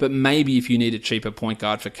 but maybe if you need a cheaper point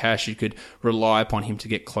guard for cash, you could rely upon him to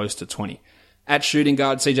get close to 20. At shooting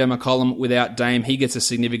guard, CJ McCollum without Dame, he gets a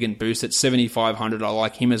significant boost at 7,500. I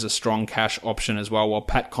like him as a strong cash option as well, while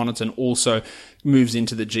Pat Connaughton also moves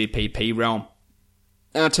into the GPP realm.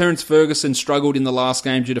 Terrence Ferguson struggled in the last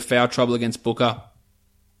game due to foul trouble against Booker.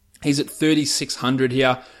 He's at 3,600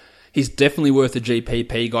 here. he's definitely worth a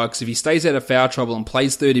GPP guy, because if he stays out of foul trouble and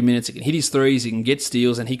plays 30 minutes, he can hit his threes, he can get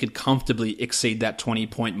steals, and he could comfortably exceed that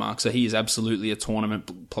 20-point mark. So he is absolutely a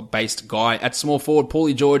tournament-based guy. At small forward,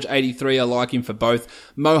 Paulie George, 83. I like him for both.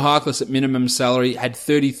 Mo Harkless at minimum salary had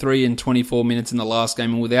 33 and 24 minutes in the last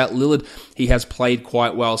game, and without Lillard, he has played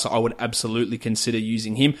quite well, so I would absolutely consider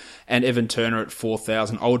using him. And Evan Turner at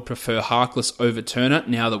 4,000. I would prefer Harkless over Turner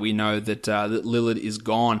now that we know that Lillard is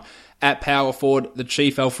gone. At power forward, the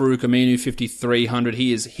Chief Al-Farouq Aminu, 5,300.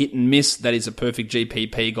 He is hit and miss. That is a perfect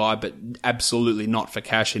GPP guy, but absolutely not for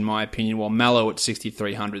cash in my opinion. While Mallow at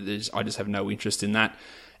 6,300, I just have no interest in that.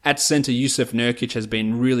 At centre, Yusuf Nurkic has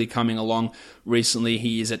been really coming along recently.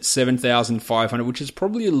 He is at 7,500, which is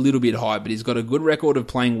probably a little bit high, but he's got a good record of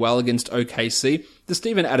playing well against OKC. The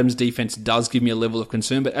Steven Adams defense does give me a level of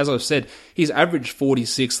concern, but as I've said, he's averaged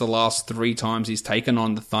 46 the last 3 times he's taken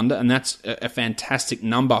on the Thunder, and that's a fantastic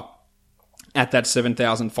number. At that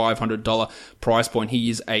 $7,500 price point, he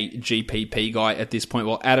is a GPP guy at this point.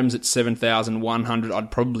 While Adams at 7,100,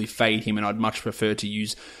 I'd probably fade him, and I'd much prefer to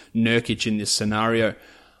use Nurkic in this scenario.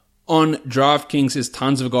 On DraftKings, there's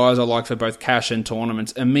tons of guys I like for both cash and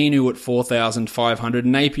tournaments. Aminu at 4,500,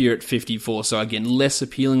 Napier at 54, so again, less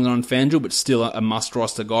appealing than on FanDuel, but still a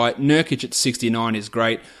must-roster guy. Nurkic at 69 is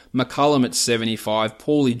great. McCollum at 75,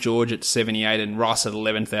 Paulie George at 78, and Russ at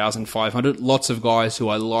 11,500. Lots of guys who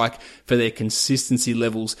I like for their consistency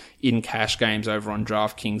levels in cash games over on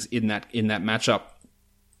DraftKings in that matchup.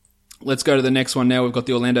 Let's go to the next one now. We've got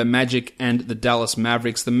the Orlando Magic and the Dallas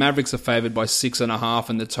Mavericks. The Mavericks are favored by 6.5,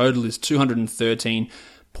 and the total is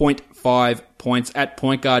 213.5 points. At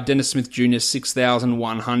point guard, Dennis Smith Jr.,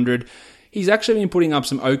 6,100. He's actually been putting up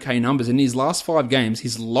some okay numbers. In his last 5 games,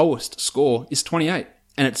 his lowest score is 28.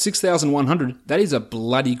 And at 6,100, that is a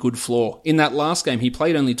bloody good floor. In that last game, he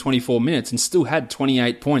played only 24 minutes and still had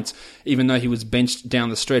 28 points, even though he was benched down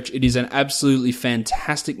the stretch. It is an absolutely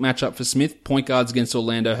fantastic matchup for Smith. Point guards against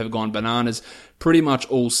Orlando have gone bananas pretty much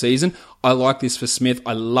all season. I like this for Smith.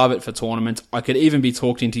 I love it for tournaments. I could even be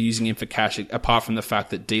talked into using him for cash, apart from the fact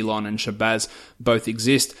that Delon and Shabazz both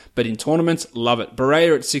exist. But in tournaments, love it.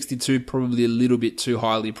 Barea at 62, probably a little bit too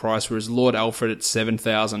highly priced, whereas Lord Alfred at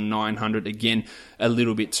 7,900, again, a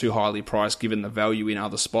little bit too highly priced given the value in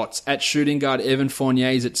other spots. At shooting guard, Evan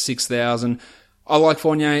Fournier's at 6,000. I like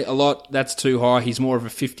Fournier a lot. That's too high. He's more of a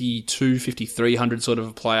 5,300 sort of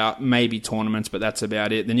a player, maybe tournaments, but that's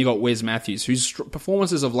about it. Then you got Wes Matthews, whose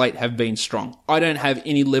performances of late have been strong. I don't have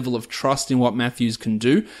any level of trust in what Matthews can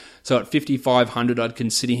do, so at 5,500, I'd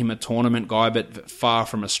consider him a tournament guy, but far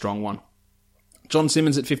from a strong one. John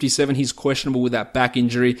Simmons at 57, he's questionable with that back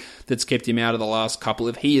injury that's kept him out of the last couple.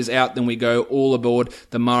 If he is out, then we go all aboard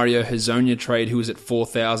the Mario Hezonja trade, who's at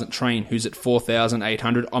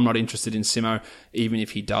 4,800. I'm not interested in Simo, even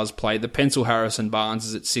if he does play. The Pencil Harrison Barnes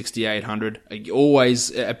is at 6,800.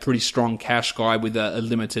 Always a pretty strong cash guy with a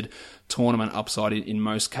limited tournament upside in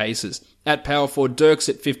most cases. At power forward, Dirk's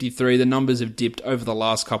at 53. The numbers have dipped over the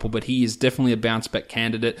last couple, but he is definitely a bounce-back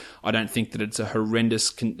candidate. I don't think that it's a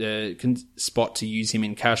horrendous spot to use him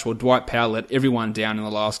in cash. Well, Dwight Powell let everyone down in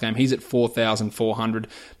the last game. He's at 4,400,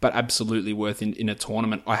 but absolutely worth in a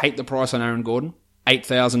tournament. I hate the price on Aaron Gordon.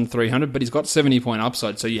 8,300, but he's got 70-point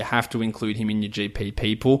upside, so you have to include him in your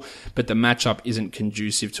GPP pool, but the matchup isn't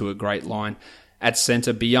conducive to a great line. At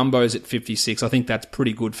centre, Biyombo's at 56. I think that's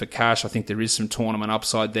pretty good for cash. I think there is some tournament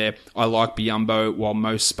upside there. I like Biyombo, while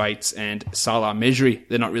Mo Spates and Salah Mejri,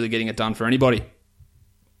 they're not really getting it done for anybody.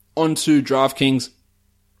 On to DraftKings.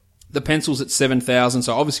 The pencil's at 7,000,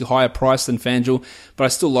 so obviously higher price than FanDuel, but I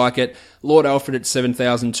still like it. Lord Alfred at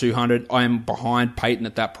 7,200. I am behind Peyton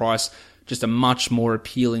at that price. Just a much more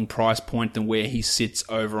appealing price point than where he sits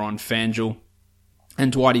over on FanDuel.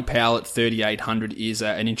 And Dwighty Powell at 3,800 is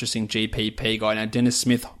an interesting GPP guy. Now, Dennis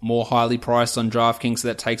Smith, more highly priced on DraftKings, so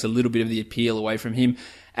that takes a little bit of the appeal away from him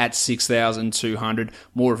at 6,200.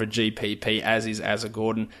 More of a GPP, as is Asa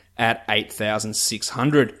Gordon at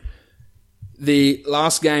 8,600. The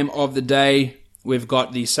last game of the day, we've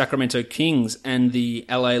got the Sacramento Kings and the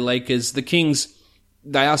LA Lakers. The Kings,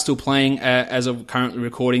 they are still playing as of currently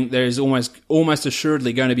recording. There is almost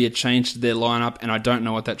assuredly going to be a change to their lineup, and I don't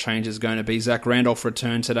know what that change is going to be. Zach Randolph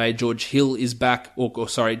returned today. George Hill is back,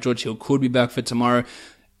 George Hill could be back for tomorrow.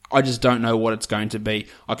 I just don't know what it's going to be.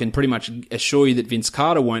 I can pretty much assure you that Vince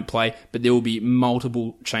Carter won't play, but there will be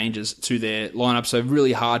multiple changes to their lineup, so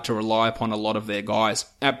really hard to rely upon a lot of their guys.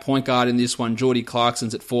 At point guard in this one, Jordy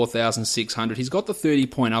Clarkson's at 4,600. He's got the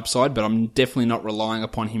 30-point upside, but I'm definitely not relying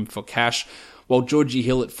upon him for cash. While Georgie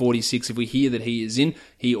Hill at 46, if we hear that he is in,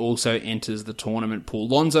 he also enters the tournament pool.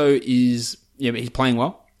 Lonzo he's playing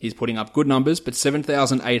well. He's putting up good numbers, but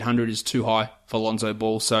 7,800 is too high for Lonzo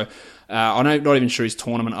Ball. So I'm not even sure his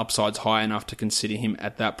tournament upside's high enough to consider him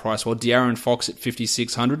at that price. While De'Aaron Fox at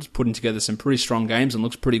 5,600 is putting together some pretty strong games and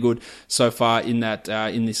looks pretty good so far in that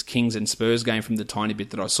in this Kings and Spurs game from the tiny bit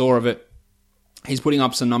that I saw of it. He's putting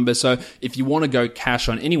up some numbers, so if you want to go cash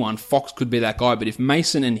on anyone, Fox could be that guy. But if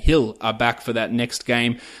Mason and Hill are back for that next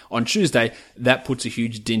game on Tuesday, that puts a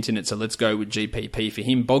huge dent in it. So let's go with GPP for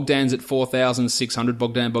him. Bogdan's at 4,600,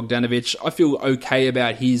 Bogdan Bogdanovic. I feel okay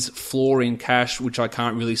about his floor in cash, which I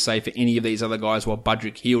can't really say for any of these other guys, while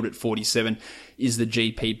Budrick Hield at 47 is the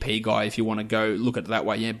GPP guy if you want to go look at it that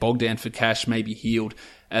way. Yeah, Bogdan for cash, maybe Hield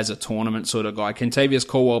as a tournament sort of guy. Kentavious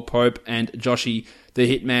Caldwell-Pope and Joshy the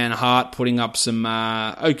Hitman Hart putting up some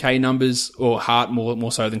okay numbers, or Hart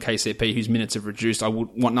more so than KCP, whose minutes have reduced. I would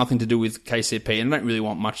want nothing to do with KCP, and I don't really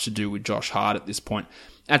want much to do with Josh Hart at this point.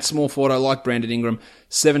 At small forward, I like Brandon Ingram.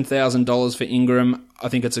 $7,000 for Ingram. I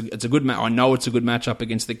think it's a good match. I know it's a good matchup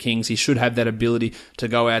against the Kings. He should have that ability to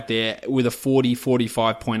go out there with a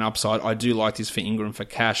 45 point upside. I do like this for Ingram for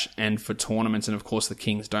cash and for tournaments. And of course, the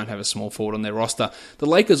Kings don't have a small forward on their roster. The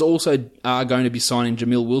Lakers also are going to be signing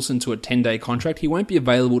Jamil Wilson to a 10-day contract. He won't be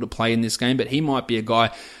available to play in this game, but he might be a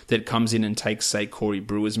guy that comes in and takes, say, Corey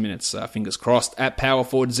Brewer's minutes. Fingers crossed. At power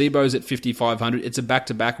forward, Zebo's at 5,500. It's a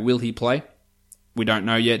back-to-back. Will he play? We don't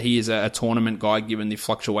know yet. He is a tournament guy given the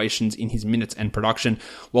fluctuations in his minutes and production,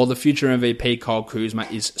 while the future MVP Kyle Kuzma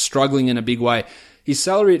is struggling in a big way. His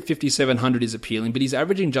salary at 5,700 is appealing, but he's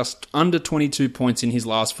averaging just under 22 points in his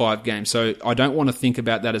last 5 games, so I don't want to think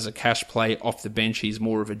about that as a cash play off the bench. He's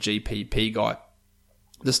more of a GPP guy.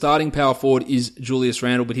 The starting power forward is Julius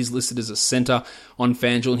Randle, but he's listed as a center on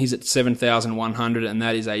FanDuel, and he's at 7,100, and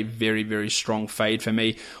that is a very, very strong fade for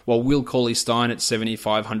me. While Will Cauley-Stein at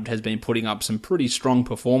 7,500 has been putting up some pretty strong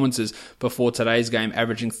performances before today's game,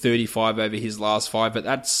 averaging 35 over his last 5, but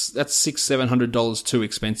that's $600-700 too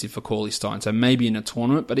expensive for Cauley-Stein. So maybe in a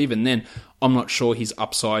tournament, but even then, I'm not sure his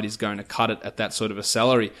upside is going to cut it at that sort of a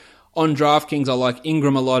salary. On DraftKings, I like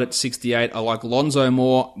Ingram a lot at 68. I like Lonzo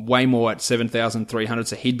way more at 7,300,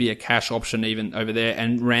 so he'd be a cash option even over there.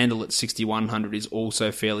 And Randall at 6,100 is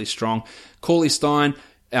also fairly strong. Cauley-Stein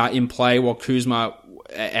in play, while Kuzma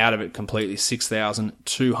out of it completely,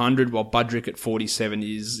 6,200, while Budrick at 47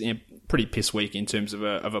 is pretty piss weak in terms of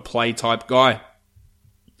a play type guy.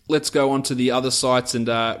 Let's go on to the other sites and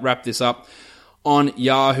wrap this up. On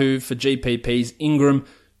Yahoo for GPPs, Ingram,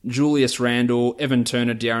 Julius Randle, Evan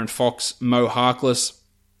Turner, De'Aaron Fox, Mo Harkless.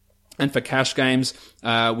 And for cash games,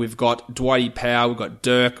 we've got Dwighty Powell, we've got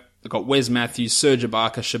Dirk, we've got Wes Matthews, Serge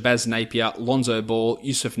Ibaka, Shabazz Napier, Lonzo Ball,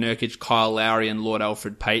 Yusuf Nurkic, Kyle Lowry, and Lord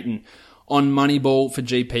Alfred Payton. On Moneyball for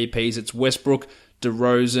GPPs, it's Westbrook,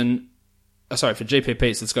 DeRozan. For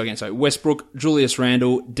GPPs, let's go again. So Westbrook, Julius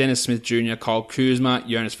Randle, Dennis Smith Jr., Kyle Kuzma,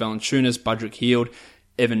 Jonas Valanciunas, Budrick Hield,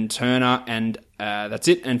 Evan Turner, and that's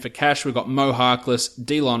it. And for cash, we've got Mo Harkless,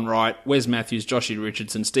 Delon Wright, Wes Matthews, Joshie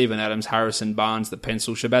Richardson, Steven Adams, Harrison Barnes, the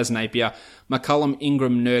pencil, Shabazz Napier, McCollum,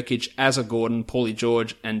 Ingram, Nurkic, Asa Gordon, Paulie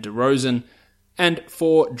George, and DeRozan. And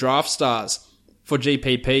for draft stars, for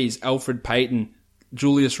GPPs, Alfred Payton,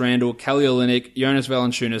 Julius Randle, Kelly Olynyk, Jonas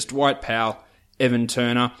Valanciunas, Dwight Powell, Evan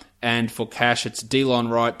Turner. And for cash, it's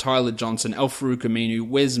Delon Wright, Tyler Johnson, Al-Farouq Aminu,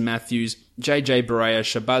 Wes Matthews, JJ Barea,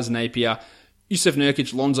 Shabazz Napier, Yusuf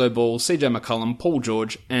Nurkic, Lonzo Ball, CJ McCollum, Paul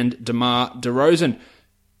George, and DeMar DeRozan.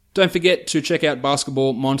 Don't forget to check out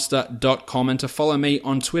basketballmonster.com and to follow me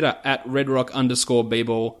on Twitter at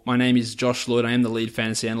redrock_bball. My name is Josh Lloyd. I am the lead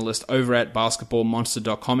fantasy analyst over at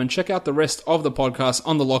basketballmonster.com. And check out the rest of the podcast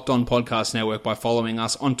on the Locked On Podcast Network by following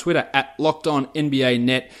us on Twitter at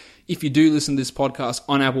LockedOnNBANet. If you do listen to this podcast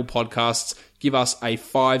on Apple Podcasts, give us a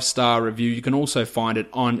 5-star review. You can also find it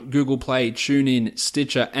on Google Play, TuneIn,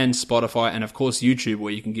 Stitcher, and Spotify, and of course YouTube,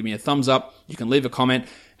 where you can give me a thumbs up, you can leave a comment,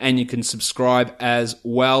 and you can subscribe as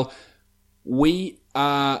well. We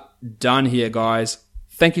are done here, guys.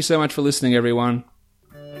 Thank you so much for listening, everyone.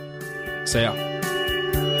 See ya.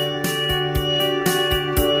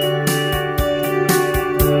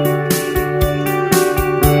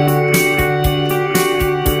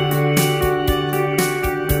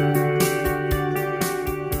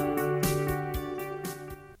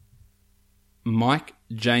 Mike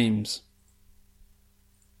James.